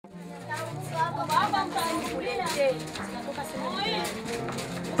Unity,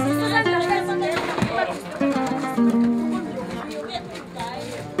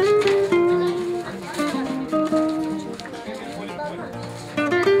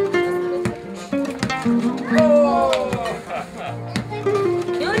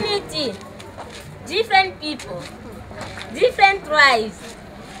 different people, different tribes,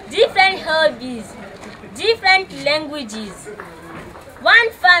 different hobbies, different languages.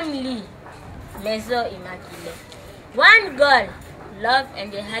 One family, Maison Immaculée. One goal, love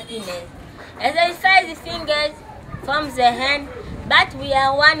and happiness. As I say, the fingers forms the hand, but we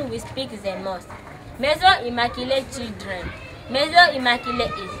are one who speaks the most. Maison Immaculée children. Maison Immaculée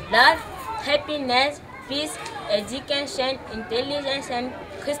is love, happiness, peace, education, intelligence, and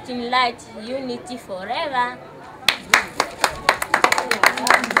Christian light, unity forever.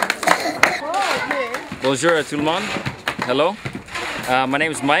 Bonjour à tout le monde. Hello. My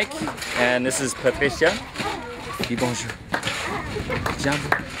name is Mike, and this is Patricia. Dis bonjour.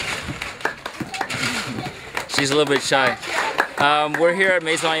 She's a little bit shy. We're here at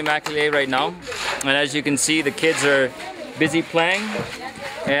Maison Immaculée right now, and as you can see, the kids are busy playing,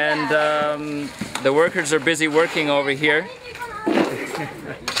 and the workers are busy working over here.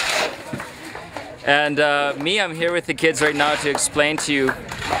 And I'm here with the kids right now to explain to you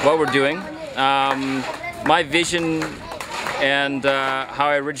what we're doing, my vision, and how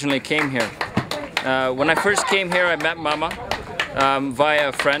I originally came here. When I first came here, I met Mama via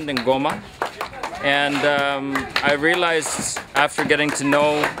a friend in Goma, and I realized after getting to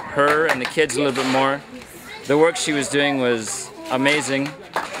know her and the kids a little bit more, the work she was doing was amazing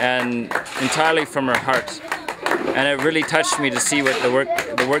and entirely from her heart. And it really touched me to see what the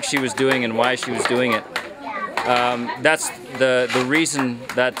work she was doing and why she was doing it. That's the reason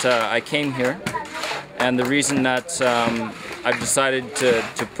that I came here, and the reason that I've decided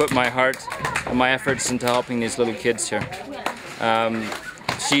to put my heart and my efforts into helping these little kids here.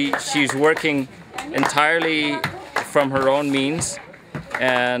 She's working entirely from her own means,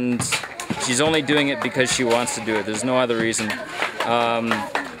 and she's only doing it because she wants to do it. There's no other reason.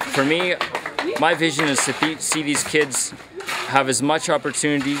 For me, my vision is to see these kids have as much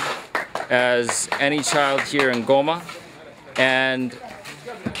opportunity as any child here in Goma, and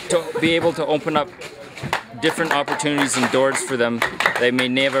to be able to open up different opportunities and doors for them they may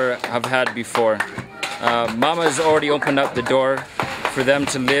never have had before. Mama's already opened up the door for them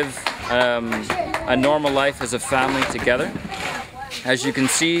to live a normal life as a family together. As you can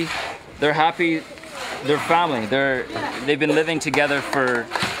see, they're happy, they're family. They've been living together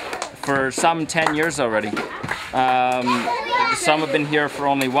for some 10 years already. Some have been here for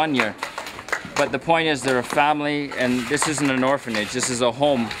only 1 year. But the point is, they're a family, and this isn't an orphanage, this is a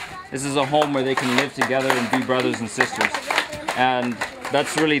home. This is a home where they can live together and be brothers and sisters. And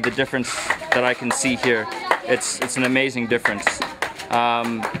that's really the difference that I can see here. It's an amazing difference.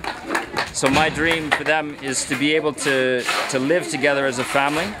 So my dream for them is to be able to live together as a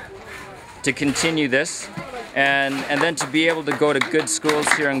family, to continue this, and then to be able to go to good schools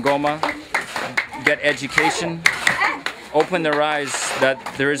here in Goma, get education, open their eyes that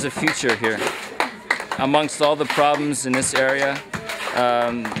there is a future here. Amongst all the problems in this area,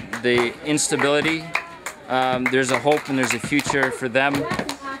 the instability, there's a hope and there's a future for them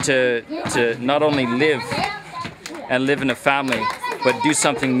to not only live and live in a family, but do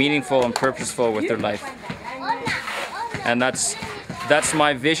something meaningful and purposeful with their life. And that's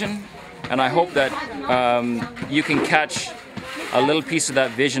my vision, and I hope that you can catch a little piece of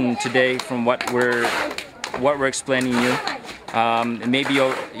that vision today from what we're explaining you. Maybe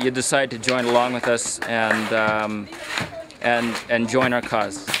you decide to join along with us and join our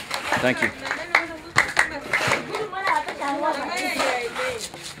cause. Thank you.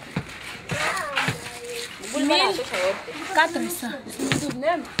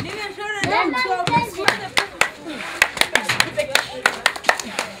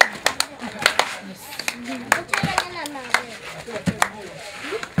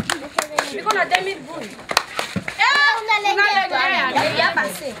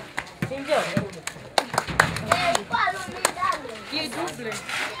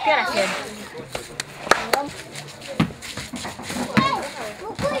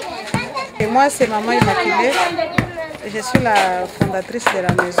 Et moi, c'est Maman Immaculée. Je suis la fondatrice de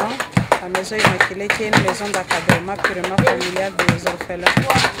la maison Immaculée, qui est une maison d'académie purement familiale des orphelins.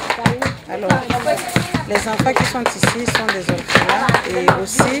 Alors, les enfants qui sont ici sont des orphelins, et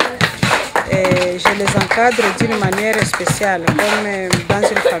aussi je les encadre d'une manière spéciale, comme dans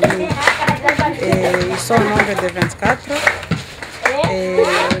une famille. Et ils sont au nombre de 24. Et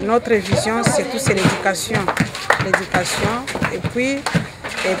notre vision, surtout, c'est l'éducation. L'éducation, et puis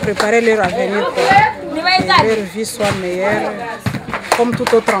préparer leur avenir. que leur vie soit meilleure comme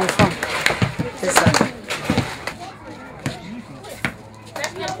tout autre enfant. C'est ça.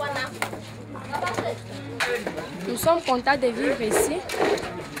 Nous sommes contents de vivre ici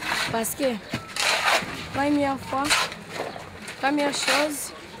parce que première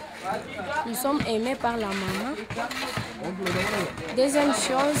chose, nous sommes aimés par la maman. Deuxième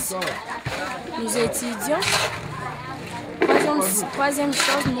chose, nous étudions. Troisième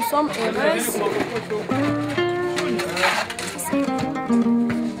chose, nous sommes heureuses.